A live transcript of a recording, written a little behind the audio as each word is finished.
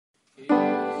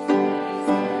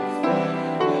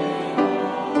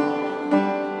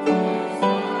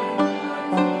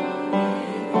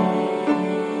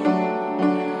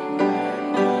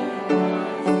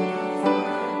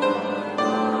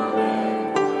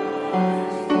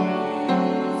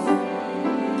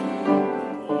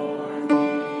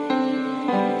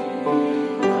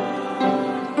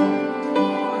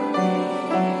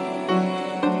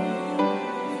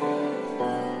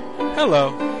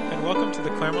Hello, and welcome to the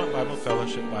Claremont Bible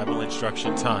Fellowship Bible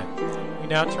Instruction Time. We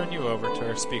now turn you over to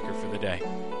our speaker for the day.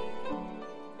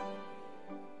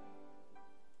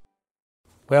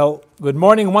 Well, good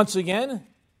morning once again,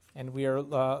 and we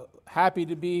are happy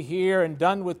to be here and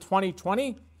done with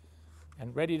 2020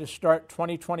 and ready to start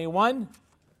 2021. I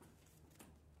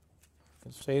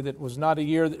can say that it was not a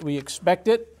year that we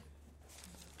expected.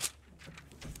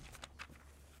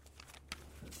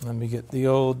 Let me get the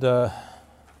old,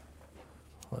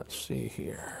 let's see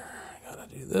here. I got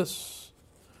to do this,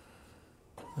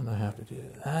 and I have to do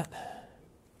that.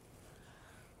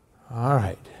 All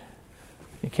right.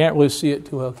 You can't really see it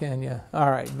too well, can you?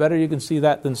 All right. Better you can see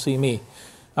that than see me.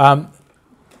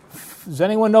 Does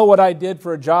anyone know what I did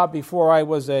for a job before I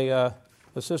was a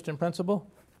assistant principal?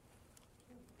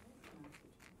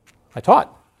 I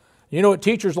taught. You know what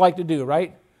teachers like to do,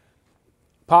 right?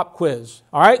 Pop quiz.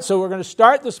 All right, so we're going to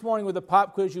start this morning with a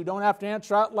pop quiz. You don't have to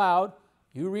answer out loud.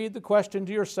 You read the question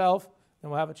to yourself,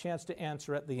 and we'll have a chance to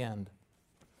answer at the end.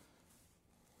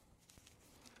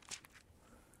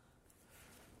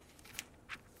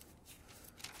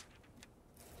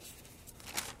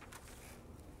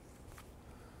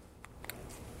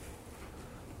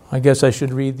 I guess I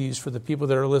should read these for the people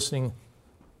that are listening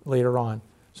later on.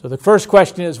 So the first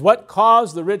question is, what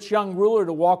caused the rich young ruler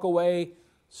to walk away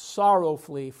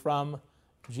sorrowfully from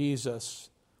Jesus?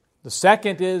 The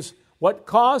second is, what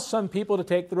caused some people to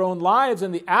take their own lives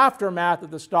in the aftermath of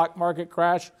the stock market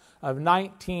crash of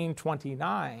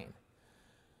 1929?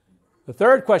 The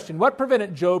third question, what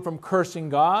prevented Job from cursing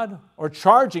God or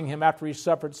charging him after he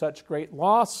suffered such great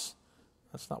loss?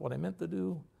 That's not what I meant to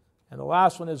do. And the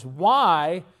last one is,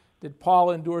 why did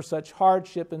Paul endure such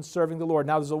hardship in serving the Lord?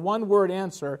 Now, there's a one-word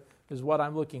answer is what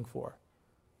I'm looking for.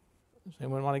 Does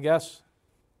anyone want to guess?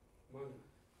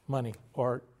 Money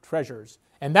or treasures.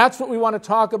 And that's what we want to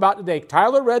talk about today.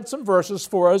 Tyler read some verses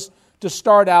for us to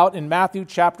start out in Matthew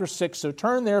chapter 6. So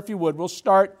turn there if you would. We'll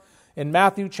start in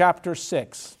Matthew chapter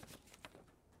 6.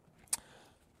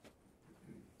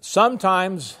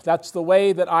 Sometimes that's the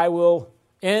way that I will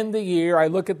end the year. I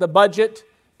look at the budget,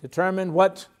 determine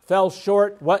what fell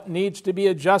short, what needs to be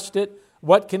adjusted,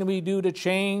 what can we do to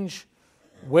change,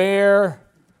 where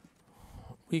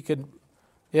we could,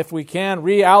 if we can,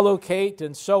 reallocate,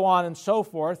 and so on and so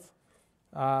forth.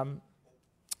 I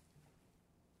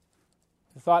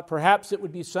thought perhaps it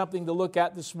would be something to look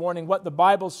at this morning, what the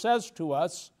Bible says to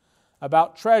us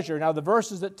about treasure. Now, the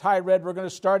verses that Ty read, we're going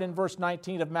to start in verse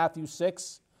 19 of Matthew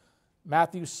 6.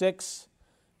 Matthew 6,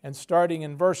 and starting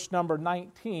in verse number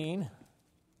 19.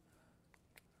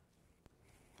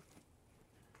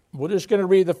 We're just going to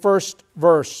read the first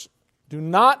verse. Do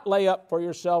not lay up for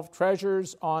yourself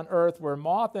treasures on earth where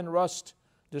moth and rust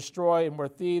destroy and where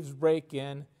thieves break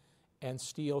in and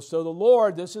steal. So the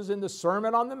Lord, this is in the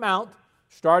Sermon on the Mount,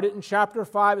 started in chapter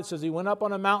 5. It says he went up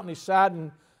on a mountain, he sat,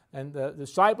 and the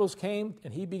disciples came,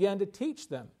 and he began to teach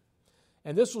them.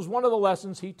 And this was one of the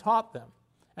lessons he taught them.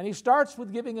 And he starts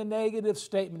with giving a negative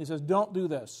statement. He says, don't do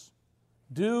this.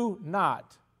 Do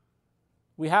not.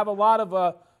 We have a lot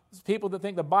of people that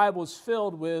think the Bible is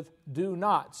filled with do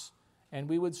nots. And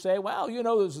we would say, well, you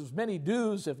know, there's as many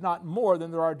do's, if not more,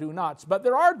 than there are do nots. But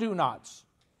there are do nots.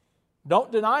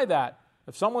 Don't deny that.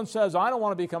 If someone says, I don't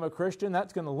want to become a Christian,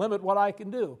 that's going to limit what I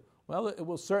can do. Well, it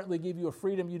will certainly give you a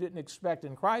freedom you didn't expect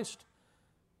in Christ.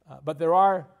 But there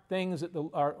are things that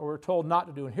we're told not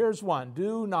to do. And here's one.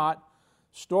 Do not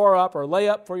store up or lay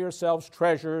up for yourselves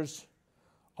treasures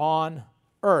on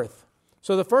earth.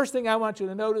 So the first thing I want you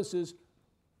to notice is,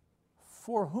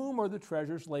 for whom are the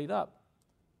treasures laid up?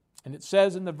 And it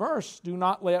says in the verse, do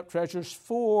not lay up treasures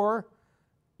for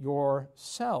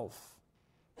yourself.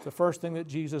 It's the first thing that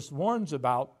Jesus warns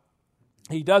about.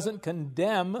 He doesn't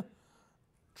condemn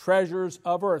treasures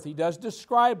of earth. He does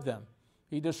describe them.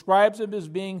 He describes them as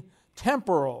being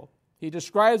temporal. He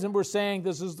describes them, we're saying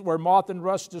this is where moth and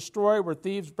rust destroy, where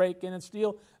thieves break in and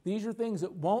steal. These are things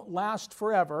that won't last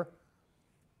forever.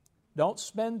 Don't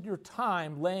spend your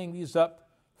time laying these up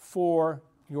for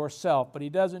yourself. But he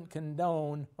doesn't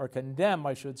condone, or condemn,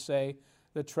 I should say,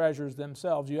 the treasures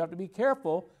themselves. You have to be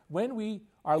careful when we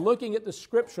are looking at the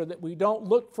Scripture that we don't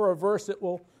look for a verse that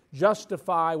will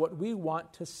justify what we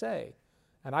want to say.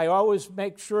 And I always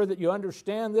make sure that you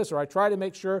understand this, or I try to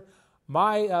make sure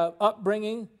my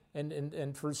upbringing,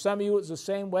 and for some of you it's the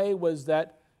same way, was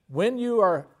that when you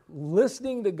are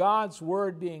listening to God's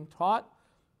Word being taught,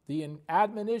 the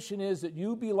admonition is that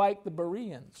you be like the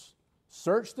Bereans.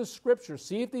 Search the Scripture.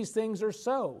 See if these things are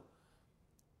so.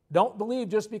 Don't believe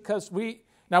just because we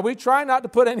try not to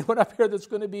put anyone up here that's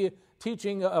going to be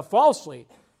teaching falsely.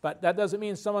 But that doesn't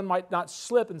mean someone might not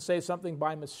slip and say something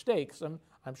by mistake.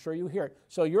 I'm sure you hear it.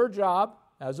 So your job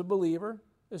as a believer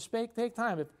is take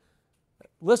time.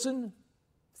 Listen,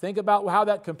 think about how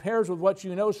that compares with what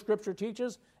you know Scripture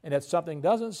teaches, and if something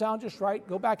doesn't sound just right,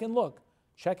 go back and look.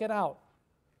 Check it out.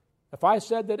 If I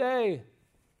said that, hey,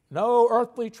 no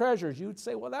earthly treasures, you'd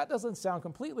say, well, that doesn't sound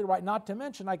completely right. Not to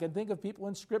mention, I can think of people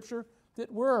in Scripture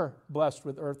that were blessed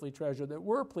with earthly treasure, that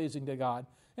were pleasing to God,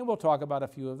 and we'll talk about a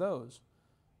few of those.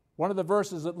 One of the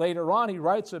verses that later on he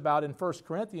writes about in 1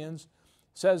 Corinthians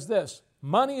says this,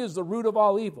 money is the root of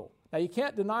all evil. Now, you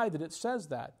can't deny that it says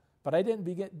that, but I didn't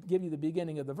give you the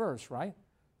beginning of the verse, right?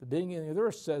 The beginning of the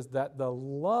verse says that the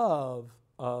love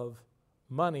of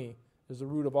money is the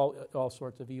root of all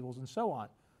sorts of evils and so on.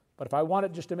 But if I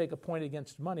wanted just to make a point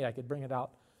against money, I could bring it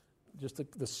out, just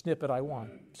the snippet I want.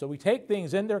 So we take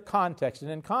things in their context. And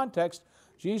in context,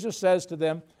 Jesus says to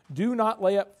them, do not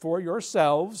lay up for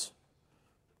yourselves,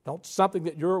 don't something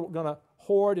that you're going to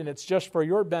hoard and it's just for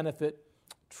your benefit,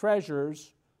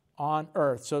 treasures on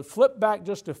earth. So flip back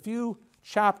just a few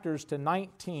chapters to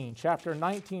 19, chapter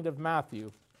 19 of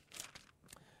Matthew.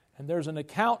 And there's an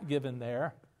account given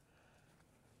there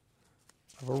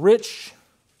of a rich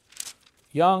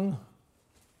young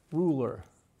ruler.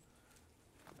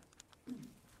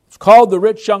 It's called the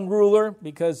rich young ruler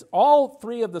because all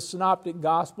three of the synoptic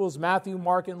gospels, Matthew,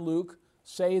 Mark, and Luke,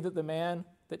 say that the man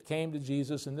that came to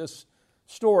Jesus in this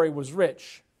story was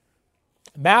rich.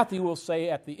 Matthew will say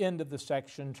at the end of the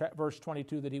section, verse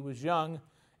 22, that he was young,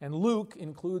 and Luke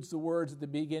includes the words at the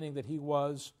beginning that he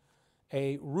was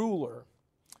a ruler.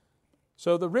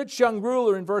 So the rich young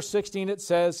ruler in verse 16, it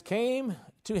says, came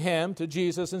to him, to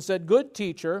Jesus, and said, good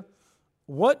teacher,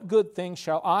 what good thing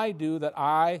shall I do that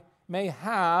I may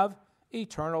have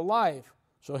eternal life?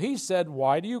 So he said,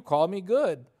 why do you call me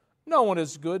good? No one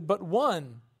is good but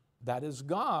one, that is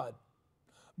God.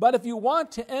 But if you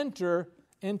want to enter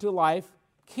into life,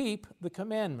 keep the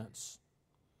commandments.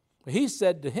 He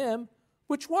said to him,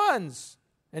 which ones?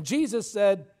 And Jesus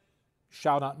said, you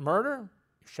shall not murder,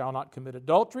 you shall not commit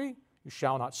adultery, you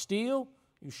shall not steal,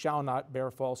 you shall not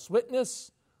bear false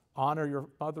witness, honor your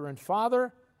mother and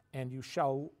father, and you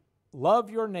shall love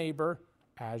your neighbor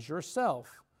as yourself.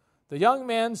 The young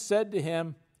man said to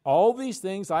him, all these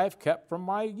things I have kept from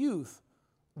my youth.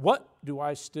 What do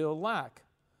I still lack?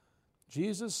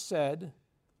 Jesus said,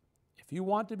 if you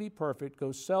want to be perfect,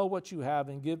 go sell what you have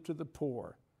and give to the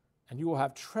poor, and you will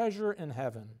have treasure in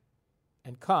heaven.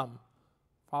 And come,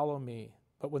 follow me.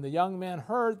 But when the young man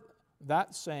heard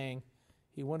that saying,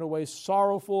 he went away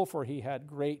sorrowful, for he had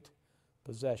great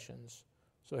possessions.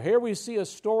 So here we see a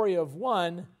story of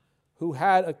one who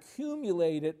had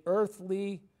accumulated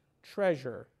earthly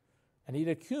treasure. And he'd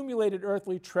accumulated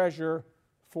earthly treasure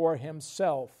for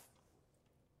himself.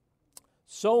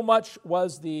 So much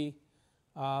was the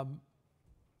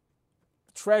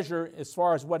treasure as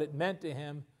far as what it meant to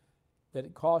him that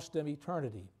it cost him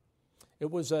eternity. It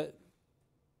was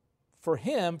for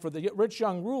him, for the rich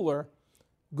young ruler,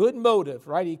 good motive,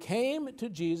 right? He came to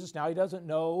Jesus. Now he doesn't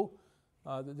know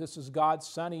that this is God's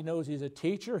son. He knows he's a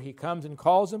teacher. He comes and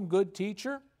calls him good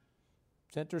teacher.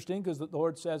 It's interesting because the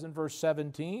Lord says in verse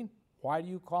 17, why do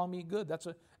you call me good?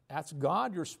 That's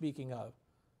God you're speaking of.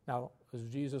 Now, is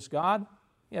Jesus God?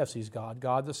 Yes, he's God,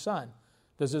 God the Son.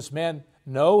 Does this man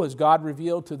know, has God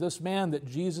revealed to this man that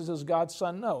Jesus is God's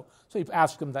son? No. So he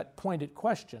asked him that pointed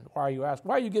question. Why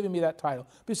are you giving me that title?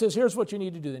 But he says, here's what you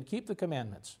need to do then. Keep the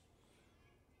commandments.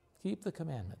 Keep the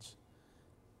commandments.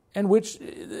 And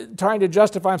trying to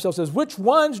justify himself, says, which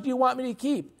ones do you want me to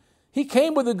keep? He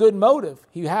came with a good motive.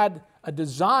 He had a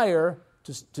desire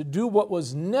to do what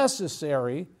was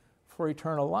necessary for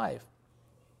eternal life.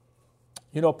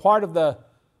 You know, part of the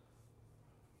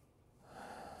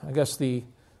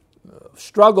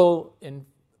struggle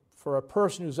for a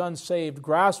person who's unsaved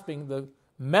grasping the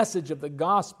message of the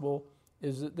gospel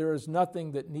is that there is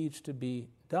nothing that needs to be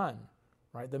done.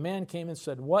 Right? The man came and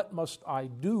said, what must I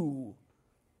do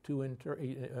to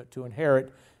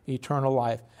inherit eternal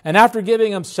life? And after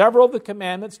giving him several of the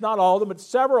commandments, not all of them, but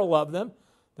several of them,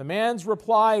 the man's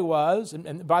reply was,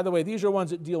 and by the way, these are ones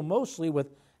that deal mostly with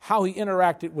how he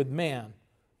interacted with man.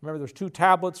 Remember, there's 2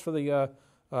 tablets for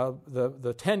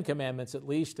the 10 Commandments at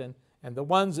least, and the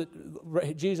ones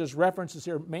that Jesus references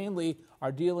here mainly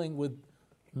are dealing with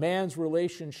man's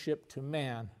relationship to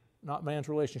man, not man's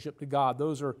relationship to God.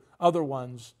 Those are other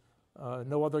ones.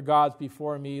 No other gods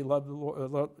before me, love the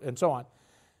Lord, and so on.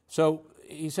 So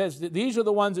he says, these are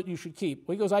the ones that you should keep.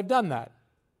 Well, he goes, I've done that.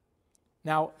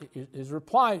 Now, his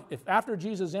reply, if after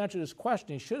Jesus answered his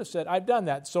question, he should have said, I've done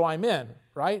that, so I'm in,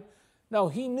 right? No,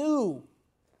 he knew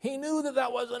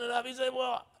that wasn't enough. He said,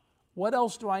 well, What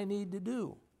else do I need to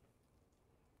do?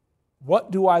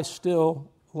 What do I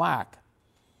still lack?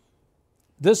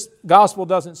 This gospel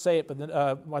doesn't say it, but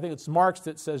I think it's Mark's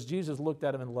that says Jesus looked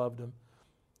at him and loved him.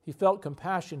 He felt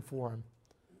compassion for him.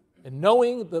 And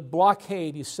knowing the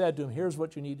blockade, he said to him, here's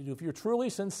what you need to do. If you're truly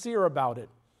sincere about it,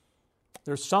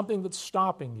 there's something that's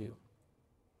stopping you.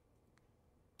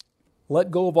 Let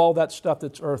go of all that stuff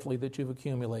that's earthly that you've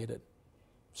accumulated.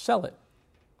 Sell it.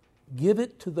 Give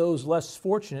it to those less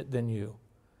fortunate than you.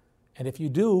 And if you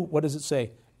do, what does it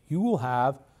say? You will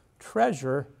have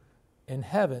treasure in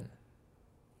heaven.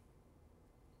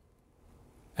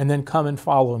 And then come and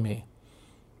follow me.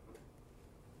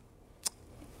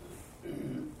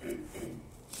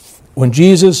 When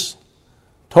Jesus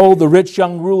told the rich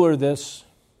young ruler this,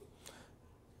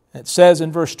 it says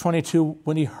in verse 22,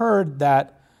 when he heard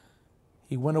that,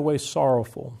 he went away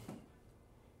sorrowful.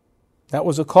 That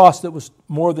was a cost that was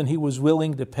more than he was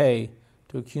willing to pay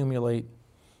to accumulate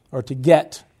or to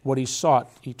get what he sought,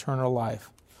 eternal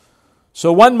life.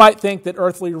 So one might think that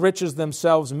earthly riches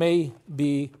themselves may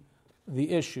be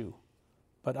the issue,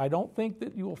 but I don't think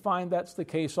that you will find that's the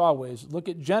case always. Look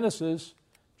at Genesis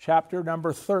chapter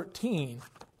number 13.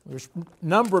 There's a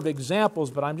number of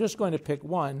examples, but I'm just going to pick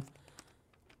one.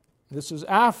 This is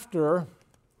after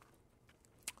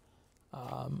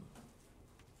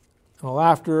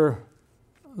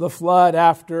the flood,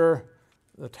 after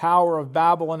the Tower of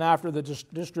Babel, and after the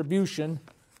distribution,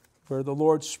 where the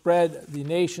Lord spread the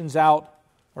nations out,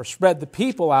 or spread the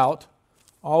people out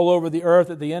all over the earth.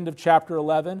 At the end of chapter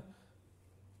 11,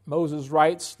 Moses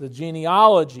writes the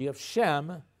genealogy of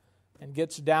Shem and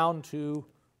gets down to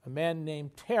a man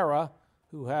named Terah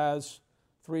who has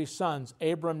 3 sons,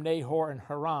 Abram, Nahor, and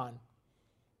Haran.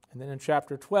 And then in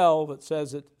chapter 12, it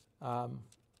says that,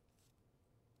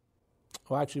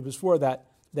 before that,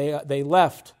 they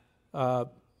left, 4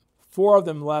 of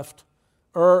them left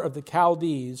Ur of the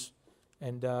Chaldees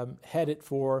and headed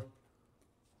for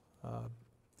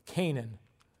Canaan.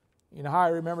 You know how I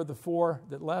remember the 4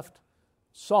 that left?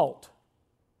 Salt.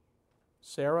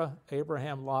 Sarah,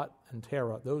 Abraham, Lot, and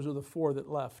Terah. Those are the 4 that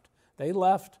left. They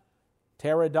left.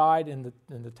 Terah died in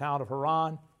the town of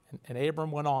Haran, and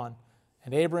Abram went on.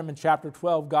 And Abram, in chapter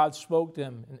 12, God spoke to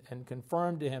him and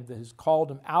confirmed to him that He's called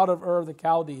him out of Ur of the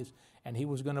Chaldees, and He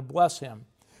was going to bless him.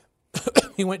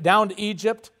 He went down to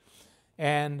Egypt,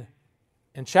 and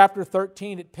in chapter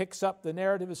 13, it picks up the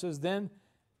narrative. It says, then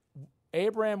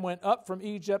Abraham went up from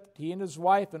Egypt, he and his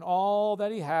wife and all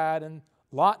that he had, and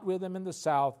Lot with him in the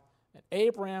south. And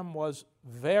Abraham was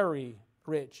very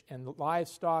rich in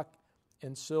livestock,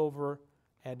 in silver,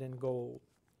 and in gold.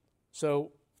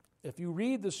 So if you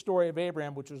read the story of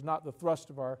Abraham, which is not the thrust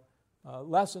of our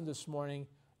lesson this morning,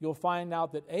 you'll find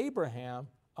out that Abraham,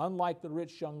 unlike the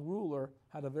rich young ruler,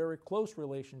 had a very close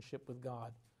relationship with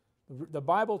God. The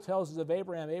Bible tells us of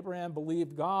Abraham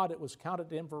believed God, it was counted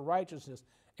to him for righteousness.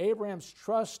 Abraham's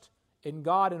trust in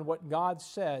God and what God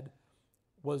said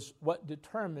was what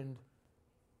determined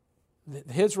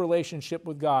his relationship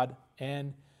with God.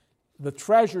 And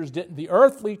the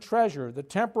earthly treasure, the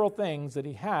temporal things that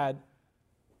he had,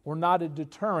 were not a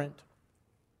deterrent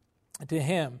to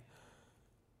him.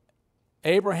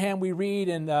 Abraham, we read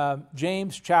in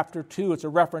James chapter 2, it's a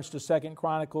reference to 2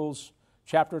 Chronicles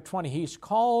chapter 20. He's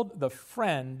called the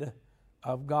friend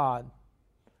of God.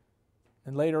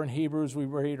 And later in Hebrews we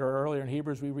read, or earlier in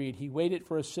Hebrews we read, he waited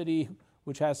for a city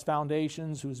which has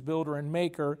foundations, whose builder and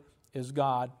maker is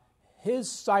God.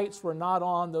 His sights were not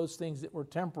on those things that were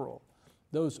temporal,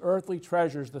 those earthly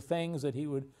treasures, the things that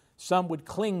some would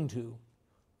cling to.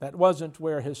 That wasn't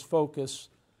where his focus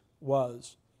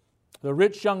was. The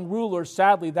rich young ruler,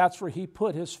 sadly, that's where he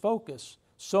put his focus,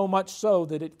 so much so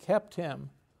that it kept him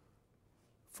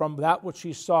from that which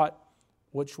he sought,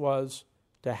 which was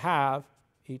to have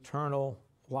eternal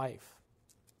life.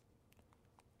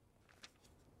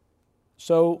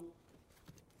 So,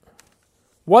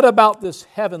 what about this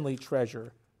heavenly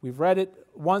treasure? We've read it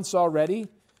once already.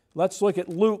 Let's look at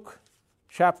Luke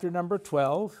chapter number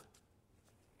 12.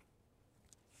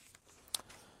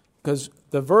 Because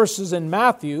the verses in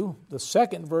Matthew, the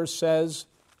second verse says,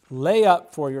 lay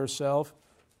up for yourself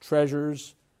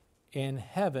treasures in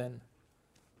heaven.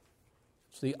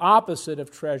 It's the opposite of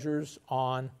treasures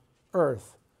on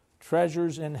earth.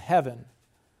 Treasures in heaven.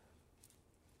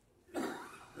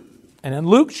 And in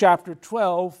Luke chapter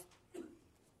 12,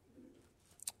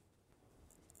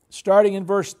 starting in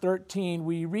verse 13,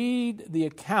 we read the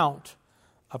account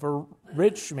of a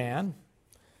rich man.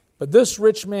 But this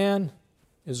rich man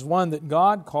is one that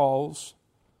God calls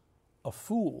a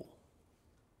fool.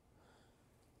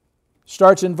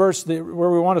 Starts in where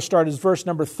we want to start is verse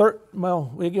number 13.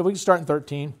 Well, we can start in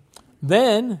 13.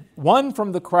 Then one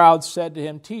from the crowd said to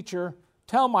him, "Teacher,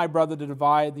 tell my brother to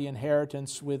divide the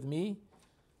inheritance with me."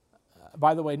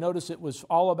 By the way, notice it was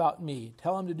all about me.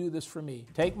 Tell him to do this for me.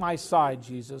 Take my side,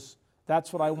 Jesus.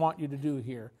 That's what I want you to do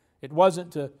here. It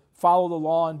wasn't to follow the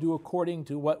law and do according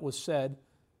to what was said.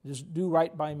 Just do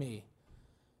right by me.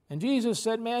 And Jesus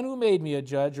said, "Man, who made me a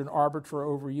judge or an arbiter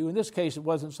over you?" In this case, it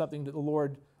wasn't something that the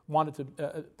Lord wanted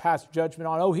to pass judgment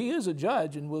on. Oh, he is a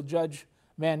judge and will judge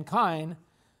mankind.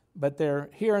 But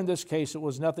here in this case, it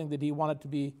was nothing that he wanted to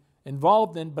be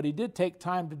involved in, but he did take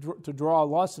time to draw a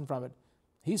lesson from it.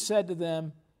 He said to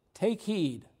them, "Take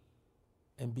heed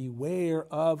and beware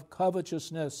of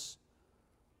covetousness,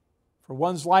 for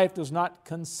one's life does not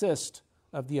consist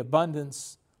of the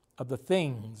abundance of the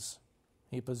things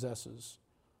he possesses."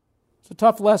 It's a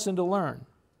tough lesson to learn.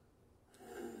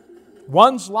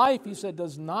 One's life, he said,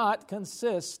 does not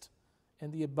consist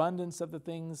in the abundance of the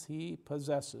things he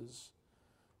possesses.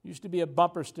 Used to be a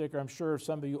bumper sticker. I'm sure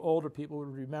some of you older people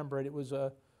would remember it. It was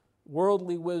a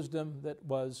worldly wisdom that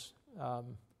was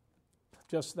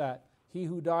just that. He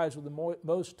who dies with the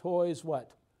most toys,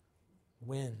 what?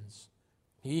 Wins.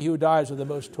 He who dies with the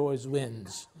most toys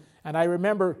wins. And I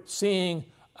remember seeing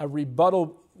a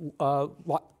rebuttal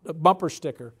bumper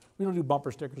sticker. We don't do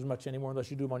bumper stickers much anymore unless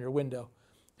you do them on your window.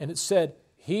 And it said,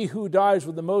 "He who dies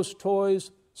with the most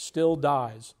toys still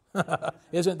dies."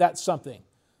 Isn't that something?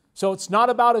 So it's not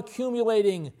about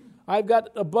accumulating. I've got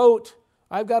a boat,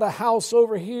 I've got a house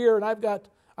over here, and I've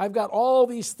got all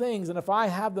these things. And if I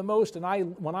have the most,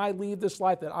 and when I leave this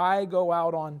life, that I go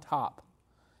out on top.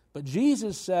 But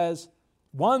Jesus says,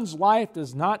 one's life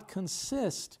does not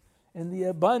consist in the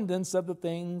abundance of the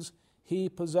things he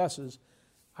possesses.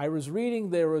 I was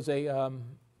reading, there was a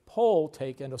poll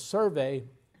taken, a survey.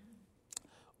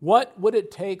 What would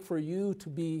it take for you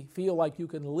to feel like you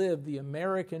can live the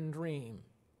American dream?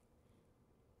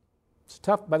 It's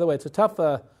tough, by the way, it's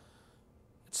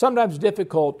sometimes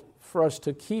difficult for us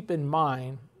to keep in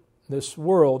mind this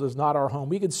world is not our home.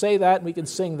 We can say that and we can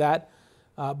sing that,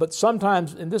 but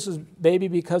sometimes, and this is maybe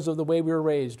because of the way we were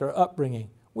raised, our upbringing,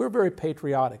 we're very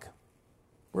patriotic.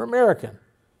 We're American.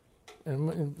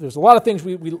 And there's a lot of things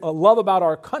we love about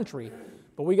our country,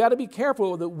 but we got to be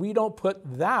careful that we don't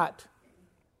put that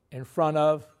in front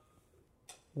of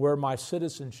where my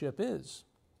citizenship is.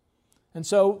 And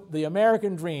so the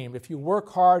American dream, if you work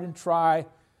hard and try,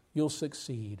 you'll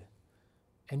succeed.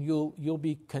 And you'll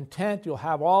be content, you'll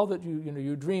have all that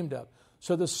you dreamed of.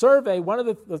 So the survey, one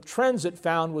of the trends it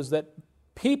found was that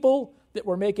people that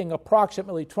were making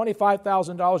approximately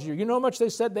 $25,000 a year, you know how much they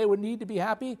said they would need to be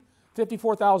happy?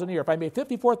 $54,000 a year. If I made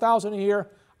 $54,000 a year,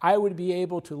 I would be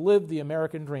able to live the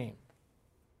American dream.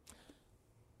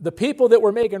 The people that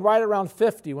were making right around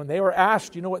 50, when they were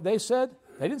asked, you know what they said?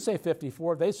 They didn't say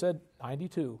 54, they said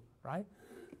 92, right?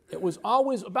 It was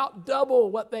always about double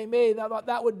what they made. I thought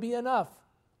that would be enough.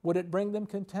 Would it bring them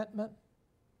contentment?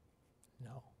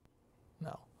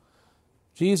 No.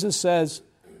 Jesus says,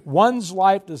 one's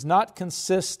life does not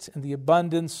consist in the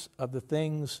abundance of the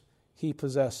things he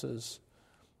possesses.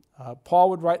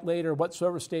 Paul would write later,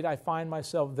 "Whatsoever state I find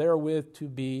myself therewith to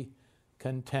be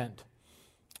content."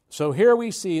 So here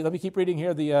we see, let me keep reading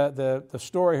here the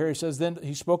story here. He says, then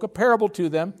he spoke a parable to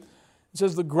them. It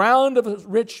says, "The ground of a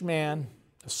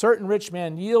certain rich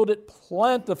man yielded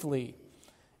plentifully.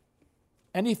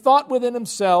 And he thought within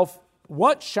himself,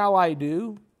 what shall I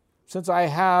do, since I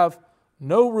have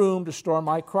no room to store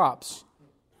my crops?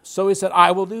 So he said,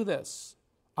 I will do this.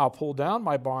 I'll pull down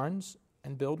my barns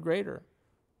and build greater.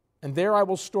 And there I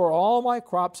will store all my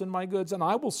crops and my goods. And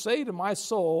I will say to my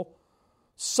soul,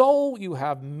 Soul, you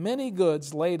have many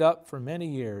goods laid up for many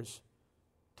years.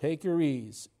 Take your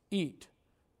ease, eat,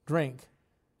 drink,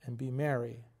 and be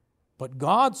merry. But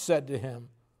God said to him,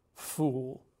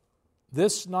 Fool,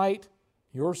 this night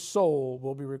your soul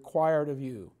will be required of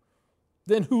you.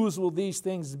 Then whose will these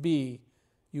things be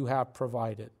you have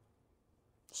provided?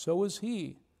 So is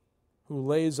he who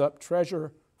lays up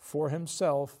treasure for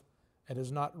himself and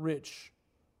is not rich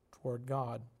toward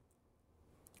God."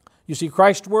 You see,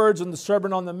 Christ's words in the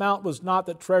Sermon on the Mount was not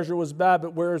that treasure was bad,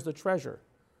 but where is the treasure?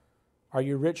 Are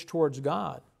you rich towards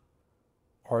God?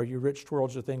 Or are you rich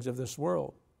towards the things of this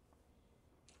world?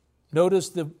 Notice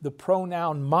the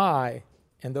pronoun my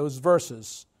in those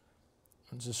verses.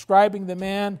 In describing the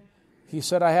man, he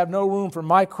said, I have no room for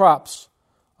my crops.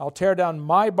 I'll tear down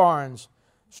my barns,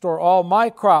 store all my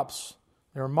crops.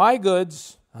 They're my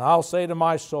goods, and I'll say to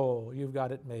my soul, you've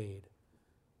got it made.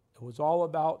 It was all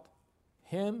about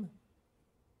him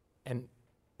and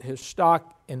his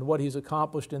stock and what he's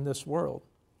accomplished in this world.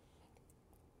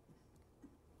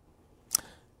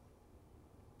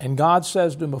 And God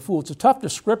says to him, a fool. It's a tough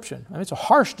description. I mean, it's a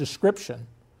harsh description.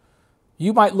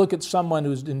 You might look at someone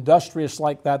who's industrious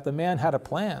like that. The man had a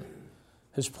plan.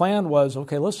 His plan was,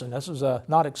 okay, listen, this is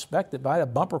not expected, but I had a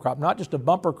bumper crop, not just a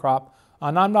bumper crop,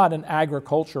 and I'm not an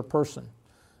agriculture person.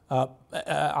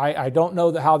 I don't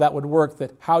know how that would work,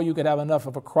 that how you could have enough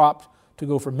of a crop to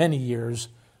go for many years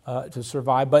to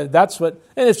survive. But that's what,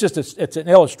 and it's an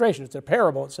illustration, it's a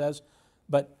parable, it says.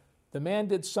 But the man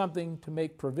did something to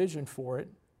make provision for it,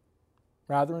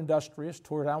 rather industrious,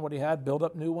 tore down what he had, built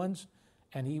up new ones,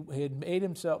 and he had made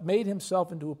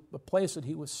himself into a place that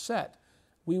he was set.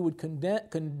 We would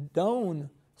condone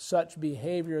such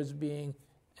behavior as being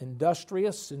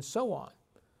industrious and so on,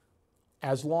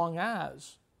 as long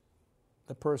as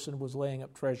the person was laying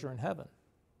up treasure in heaven,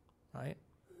 right?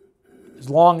 As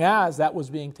long as that was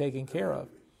being taken care of.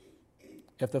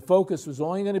 If the focus was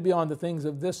only going to be on the things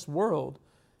of this world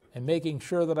and making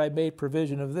sure that I made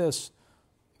provision of this,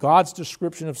 God's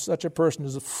description of such a person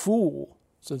is a fool.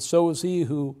 So is he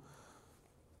who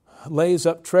lays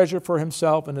up treasure for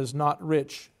himself and is not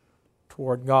rich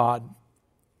toward God.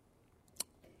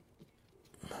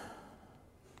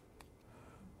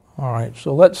 All right,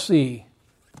 so let's see.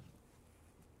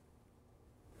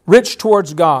 Rich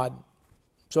towards God.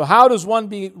 So how does one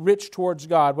be rich towards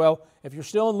God? Well, if you're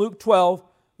still in Luke 12,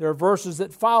 there are verses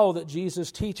that follow that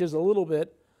Jesus teaches a little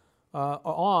bit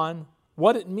on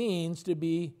what it means to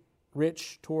be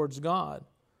rich towards God.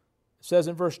 It says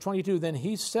in verse 22, then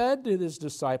he said to his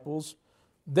disciples,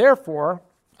 therefore,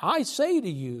 I say to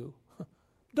you,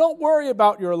 don't worry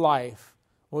about your life,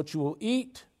 what you will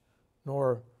eat,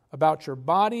 nor about your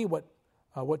body, what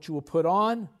you will put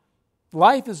on.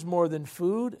 Life is more than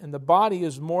food, and the body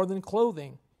is more than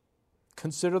clothing.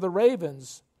 Consider the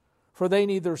ravens, for they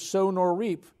neither sow nor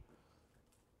reap,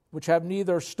 which have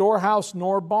neither storehouse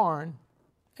nor barn,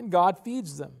 and God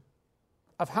feeds them.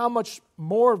 Of how much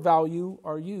more value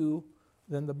are you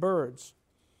than the birds?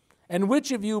 And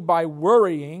which of you by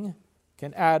worrying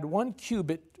can add 1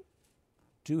 cubit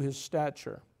to his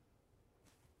stature?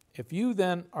 If you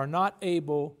then are not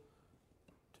able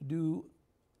to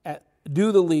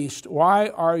do the least, why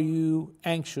are you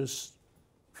anxious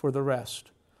for the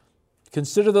rest?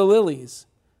 Consider the lilies,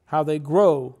 how they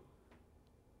grow.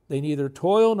 They neither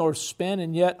toil nor spin,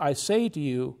 and yet I say to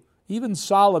you, even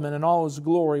Solomon in all his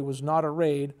glory was not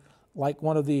arrayed like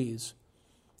one of these.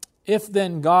 If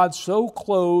then God so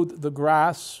clothed the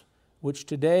grass, which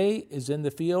today is in the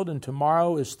field and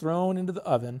tomorrow is thrown into the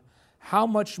oven, how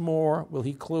much more will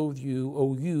he clothe you,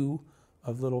 O you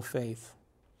of little faith?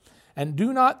 And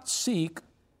do not seek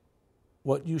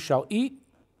what you shall eat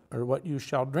or what you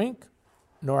shall drink,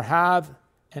 nor have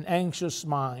an anxious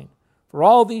mind. For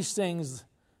all these things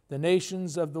the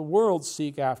nations of the world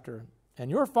seek after, and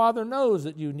your Father knows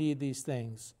that you need these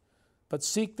things. But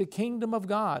seek the kingdom of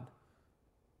God,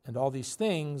 and all these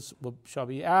things shall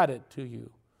be added to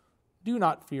you. Do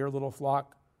not fear, little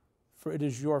flock, for it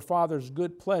is your Father's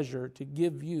good pleasure to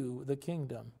give you the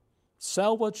kingdom.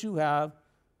 Sell what you have,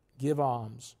 give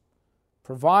alms.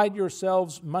 Provide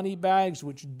yourselves money bags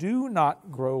which do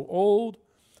not grow old,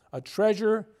 a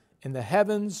treasure in the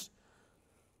heavens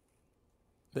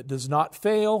that does not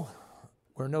fail,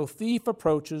 where no thief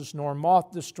approaches nor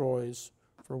moth destroys.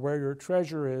 For where your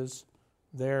treasure is,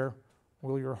 there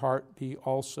will your heart be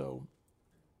also.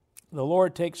 The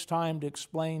Lord takes time to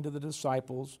explain to the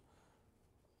disciples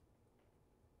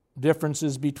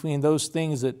differences between those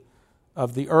things that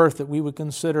of the earth that we would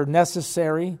consider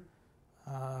necessary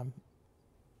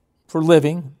for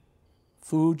living,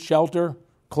 food, shelter,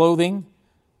 clothing,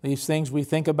 these things we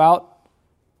think about.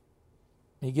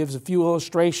 He gives a few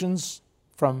illustrations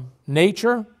from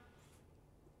nature,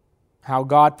 how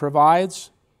God provides.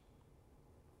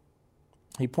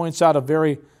 He points out a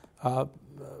very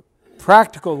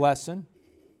practical lesson.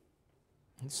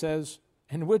 He says,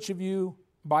 and which of you,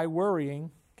 by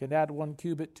worrying, can add 1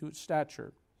 cubit to its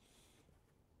stature?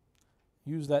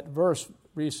 Used that verse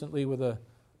recently with a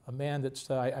man that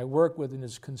I work with and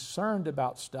is concerned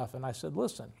about stuff. And I said,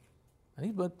 listen, and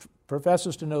he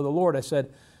professes to know the Lord. I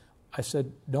said,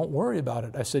 don't worry about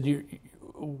it. I said,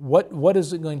 what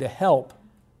is it going to help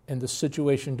in the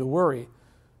situation to worry?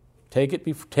 Take it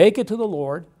to the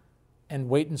Lord and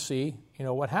wait and see,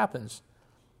 what happens.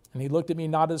 And he looked at me,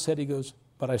 nodded his head. He goes,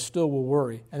 but I still will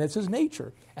worry. And it's his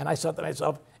nature. And I thought to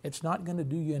myself, it's not going to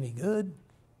do you any good.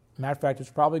 Matter of fact, it's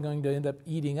probably going to end up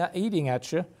eating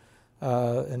at you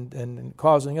and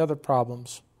causing other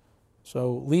problems.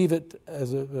 So leave it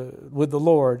with the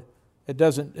Lord.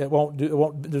 There's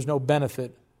no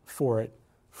benefit for it,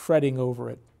 fretting over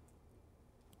it.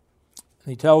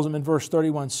 And he tells them in verse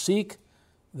 31, seek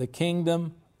the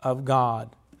kingdom of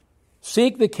God.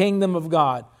 Seek the kingdom of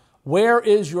God. Where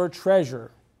is your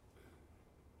treasure?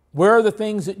 Where are the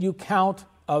things that you count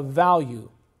of value?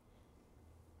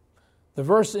 The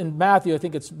verse in Matthew, I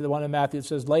think it's the one in Matthew, it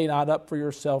says, lay not up for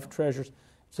yourself treasures. It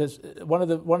says, one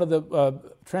of the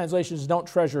translations, don't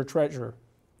treasure treasure.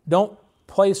 Don't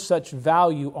place such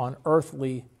value on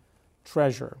earthly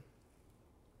treasure.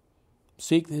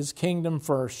 Seek his kingdom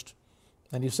first.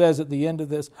 And he says at the end of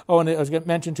this, and I was going to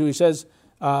mention too, he says,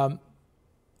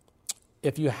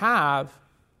 if you have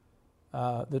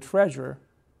the treasure,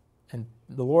 and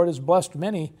the Lord has blessed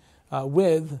many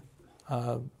with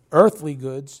earthly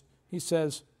goods, he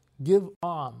says, give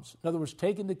alms. In other words,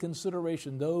 take into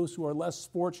consideration those who are less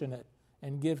fortunate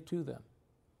and give to them.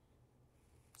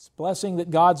 It's a blessing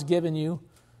that God's given you.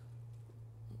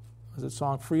 As a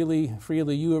song, freely,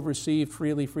 freely you have received,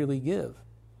 freely, freely give.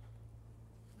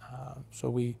 So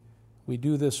we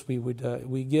do this,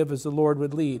 we give as the Lord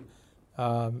would lead.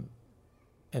 And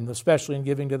especially in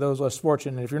giving to those less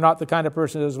fortunate. And if you're not the kind of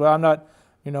person that says, well, I'm not,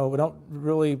 we don't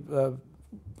really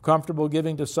comfortable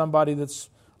giving to somebody that's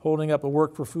holding up a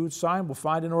work for food sign, we'll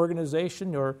find an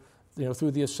organization or through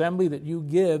the assembly that you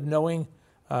give, knowing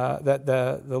that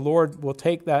the Lord will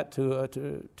take that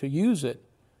to use it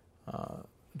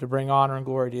to bring honor and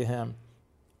glory to Him.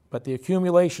 But the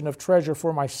accumulation of treasure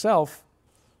for myself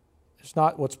is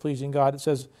not what's pleasing God. It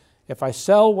says, if I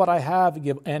sell what I have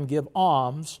and give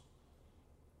alms,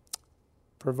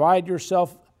 provide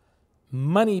yourself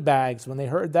money bags. When they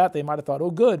heard that, they might have thought,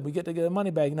 oh good, we get to get a money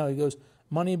bag. No, he goes,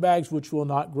 money bags which will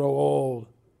not grow old,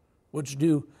 which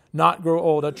do not grow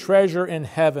old, a treasure in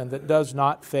heaven that does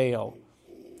not fail.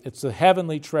 It's the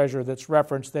heavenly treasure that's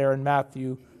referenced there in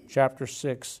Matthew chapter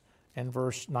 6 and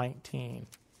verse 19.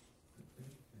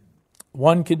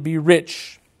 One could be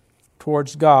rich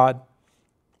towards God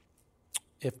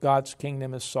if God's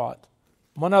kingdom is sought.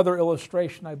 One other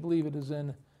illustration, I believe it is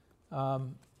in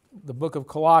the book of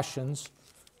Colossians,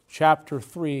 chapter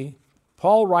 3.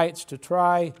 Paul writes to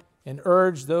try and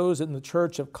urge those in the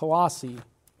church of Colossae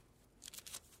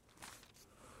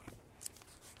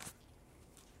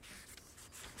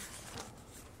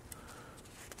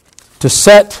to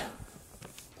set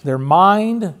their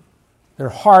mind, their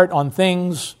heart on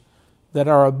things that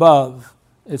are above.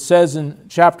 It says in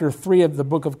chapter 3 of the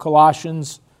book of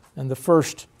Colossians, and the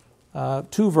first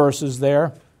two verses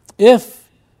there, if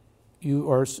you,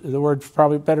 or the word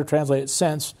probably better translated,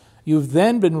 since you've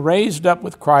then been raised up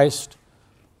with Christ,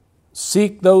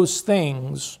 seek those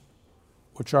things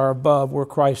which are above where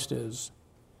Christ is,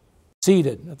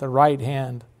 seated at the right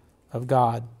hand of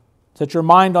God. Set your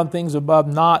mind on things above,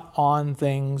 not on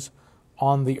things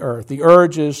on the earth. The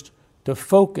urge is to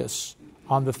focus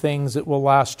on the things that will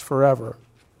last forever.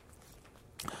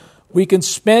 We can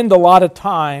spend a lot of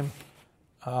time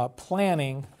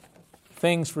planning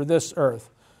things for this earth.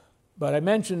 But I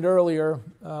mentioned earlier,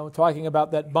 talking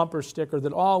about that bumper sticker,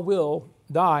 that all will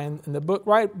die. And the book,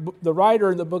 the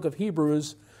writer in the book of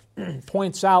Hebrews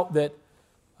points out that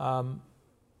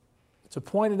it's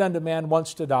appointed unto man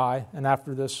once to die, and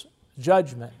after this,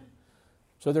 judgment.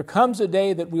 So there comes a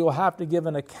day that we will have to give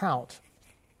an account.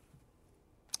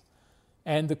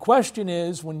 And the question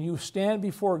is, when you stand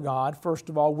before God, first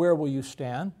of all, where will you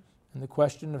stand? And the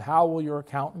question of how will your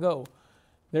account go?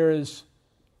 There is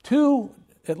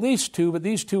at least two, but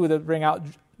these two that bring out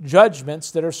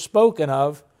judgments that are spoken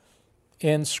of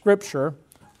in Scripture.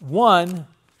 One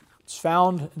is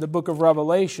found in the book of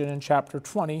Revelation in chapter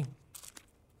 20,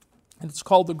 and it's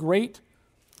called the Great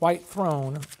White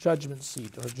Throne Judgment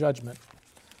Seat, or Judgment.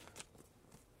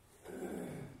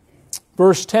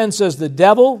 Verse 10 says, the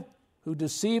devil who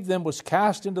deceived them was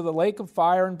cast into the lake of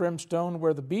fire and brimstone,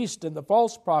 where the beast and the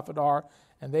false prophet are,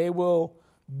 and they will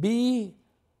be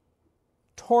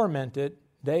tormented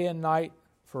day and night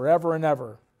forever and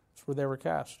ever. That's where they were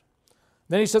cast.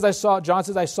 Then he says, John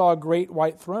says, I saw a great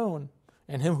white throne,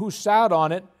 and him who sat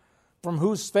on it, from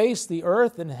whose face the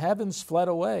earth and heavens fled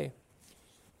away.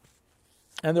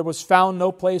 And there was found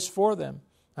no place for them.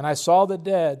 And I saw the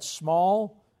dead,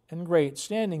 small and great,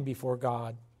 standing before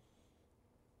God.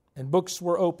 And books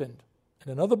were opened.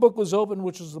 And another book was opened,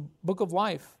 which was the book of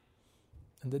life.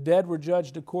 And the dead were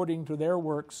judged according to their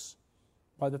works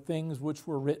by the things which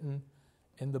were written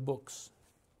in the books.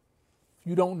 If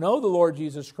you don't know the Lord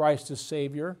Jesus Christ as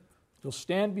Savior, you'll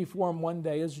stand before Him one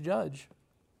day as judge.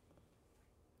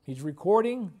 He's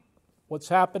recording what's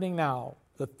happening now,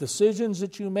 the decisions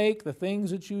that you make, the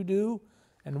things that you do,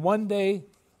 and one day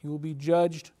you will be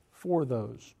judged for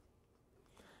those.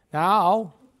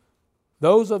 Now,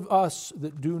 those of us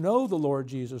that do know the Lord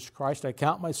Jesus Christ, I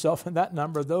count myself in that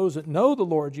number, those that know the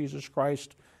Lord Jesus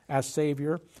Christ as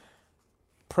Savior,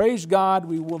 Praise God,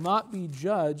 we will not be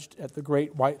judged at the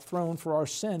great white throne for our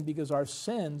sin because our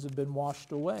sins have been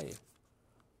washed away.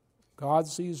 God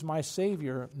sees my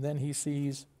Savior, and then he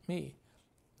sees me.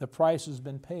 The price has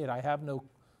been paid. I have no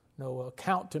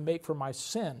account to make for my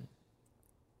sin.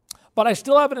 But I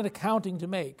still have an accounting to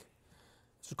make.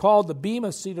 It's called the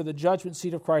Bema seat or the judgment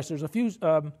seat of Christ. There's a few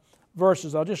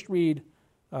verses. I'll just read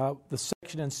the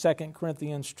section in 2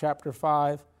 Corinthians chapter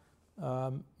 5,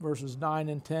 verses 9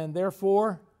 and 10.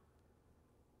 Therefore,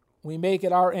 we make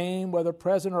it our aim, whether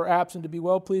present or absent, to be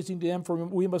well-pleasing to him, for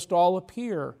we must all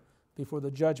appear before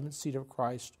the judgment seat of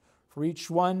Christ. For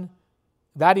each one,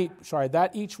 that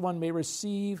each one may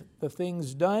receive the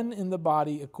things done in the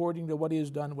body according to what he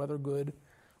has done, whether good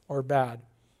or bad.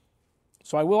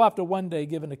 So I will have to one day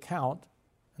give an account,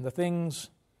 and the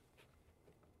things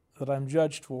that I'm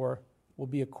judged for will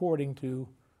be according to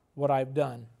what I've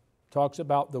done. It talks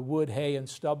about the wood, hay, and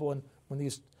stubble, and when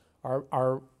these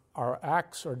our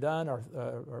acts are done,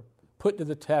 are put to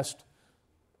the test,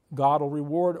 God will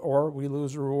reward, or we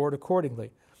lose a reward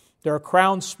accordingly. There are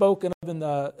crowns spoken of in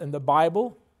the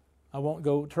Bible. I won't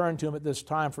go turn to them at this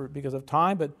time because of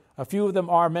time, but a few of them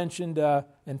are mentioned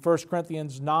in 1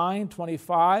 Corinthians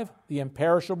 9:25, the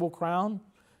imperishable crown,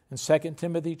 in 2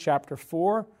 Timothy chapter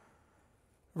 4.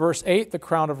 Verse 8, the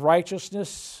crown of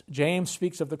righteousness. James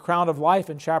speaks of the crown of life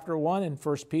in chapter 1, and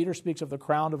 1 Peter speaks of the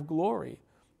crown of glory.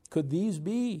 Could these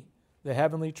be the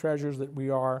heavenly treasures that we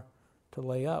are to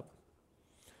lay up?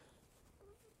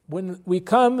 When we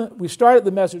started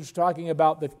the message talking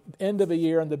about the end of a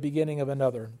year and the beginning of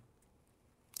another.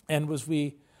 And as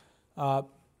we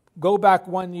go back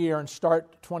 1 year and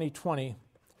start 2020,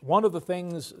 one of the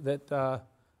things that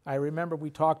I remember we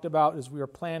talked about as we were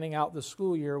planning out the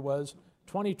school year was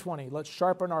 2020. Let's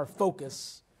sharpen our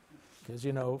focus, because,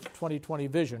 2020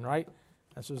 vision, right?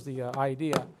 This was the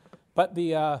idea. But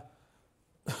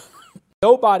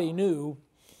nobody knew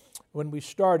when we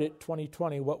started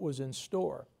 2020 what was in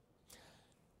store.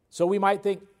 So we might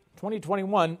think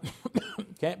 2021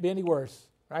 can't be any worse,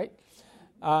 right?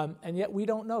 And yet we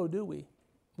don't know, do we?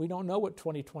 We don't know what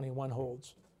 2021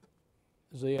 holds.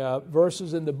 The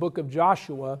verses in the book of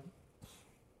Joshua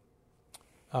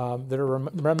that are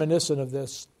reminiscent of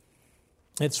this.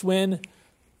 It's when,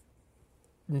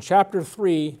 in chapter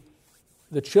 3,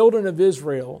 the children of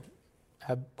Israel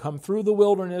have come through the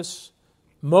wilderness.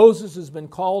 Moses has been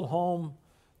called home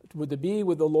to be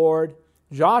with the Lord.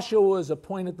 Joshua is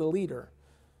appointed the leader.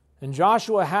 And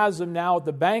Joshua has them now at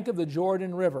the bank of the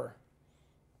Jordan River.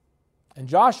 And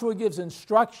Joshua gives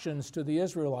instructions to the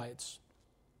Israelites.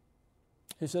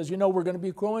 He says, we're going to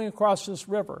be going across this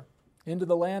river into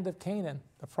the land of Canaan,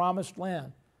 the promised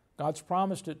land. God's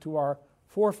promised it to our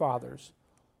forefathers.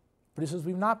 But he says,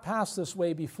 we've not passed this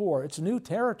way before. It's new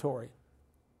territory.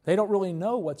 They don't really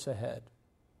know what's ahead.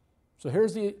 So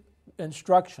here's the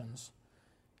instructions.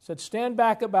 He said, stand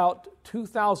back about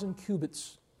 2,000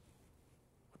 cubits,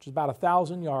 which is about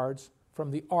 1,000 yards,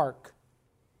 from the Ark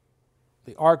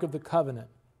of the Covenant.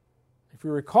 If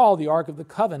you recall, the Ark of the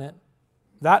Covenant,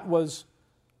 that was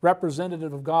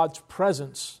representative of God's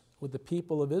presence with the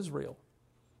people of Israel.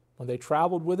 When they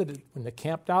traveled with it, when they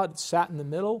camped out, it sat in the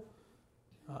middle.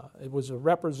 It was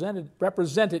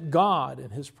represented God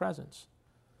in His presence.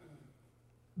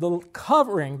 The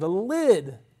covering, the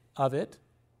lid of it,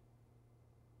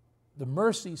 the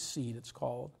mercy seat it's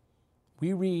called,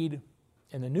 we read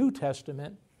in the New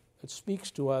Testament, it speaks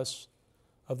to us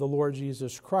of the Lord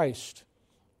Jesus Christ.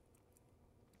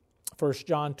 1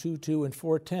 John 2:2 and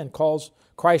 4:10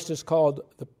 Christ is called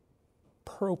the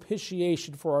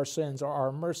propitiation for our sins, or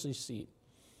our mercy seat.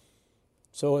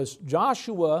 So as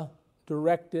Joshua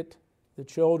directed the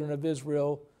children of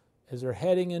Israel as they're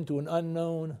heading into an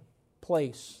unknown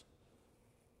place,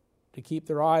 to keep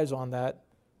their eyes on that,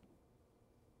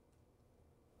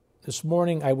 this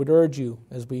morning I would urge you,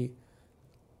 as we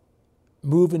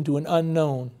move into an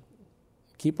unknown,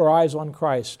 keep our eyes on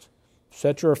Christ.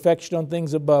 Set your affection on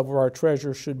things above, where our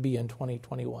treasure should be in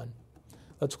 2021.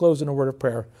 Let's close in a word of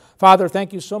prayer. Father,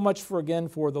 thank you so much for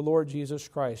the Lord Jesus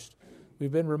Christ.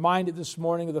 We've been reminded this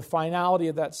morning of the finality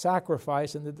of that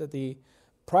sacrifice, and that the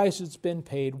price has been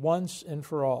paid once and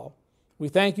for all. We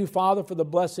thank you, Father, for the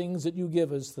blessings that you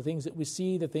give us, the things that we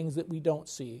see, the things that we don't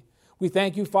see. We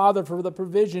thank you, Father, for the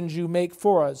provisions you make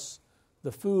for us,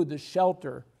 the food, the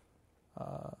shelter,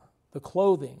 the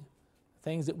clothing,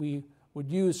 things that we would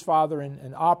use, Father,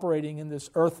 in operating in this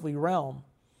earthly realm.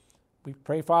 We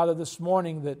pray, Father, this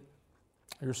morning that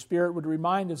your Spirit would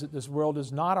remind us that this world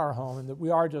is not our home and that we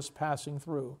are just passing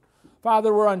through.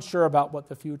 Father, we're unsure about what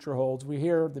the future holds. We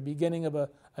hear the beginning of a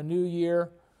new year,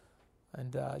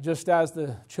 and just as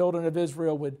the children of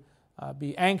Israel would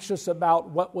be anxious about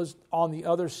what was on the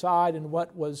other side and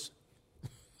what was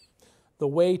the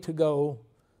way to go.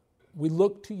 We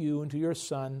look to you and to your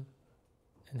Son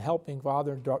and helping,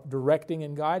 Father, directing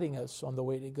and guiding us on the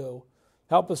way to go.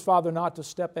 Help us, Father, not to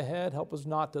step ahead. Help us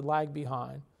not to lag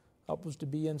behind. Help us to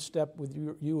be in step with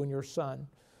you and your Son.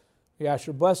 We ask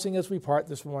your blessing as we part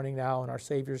this morning now in our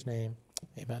Savior's name.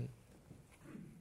 Amen.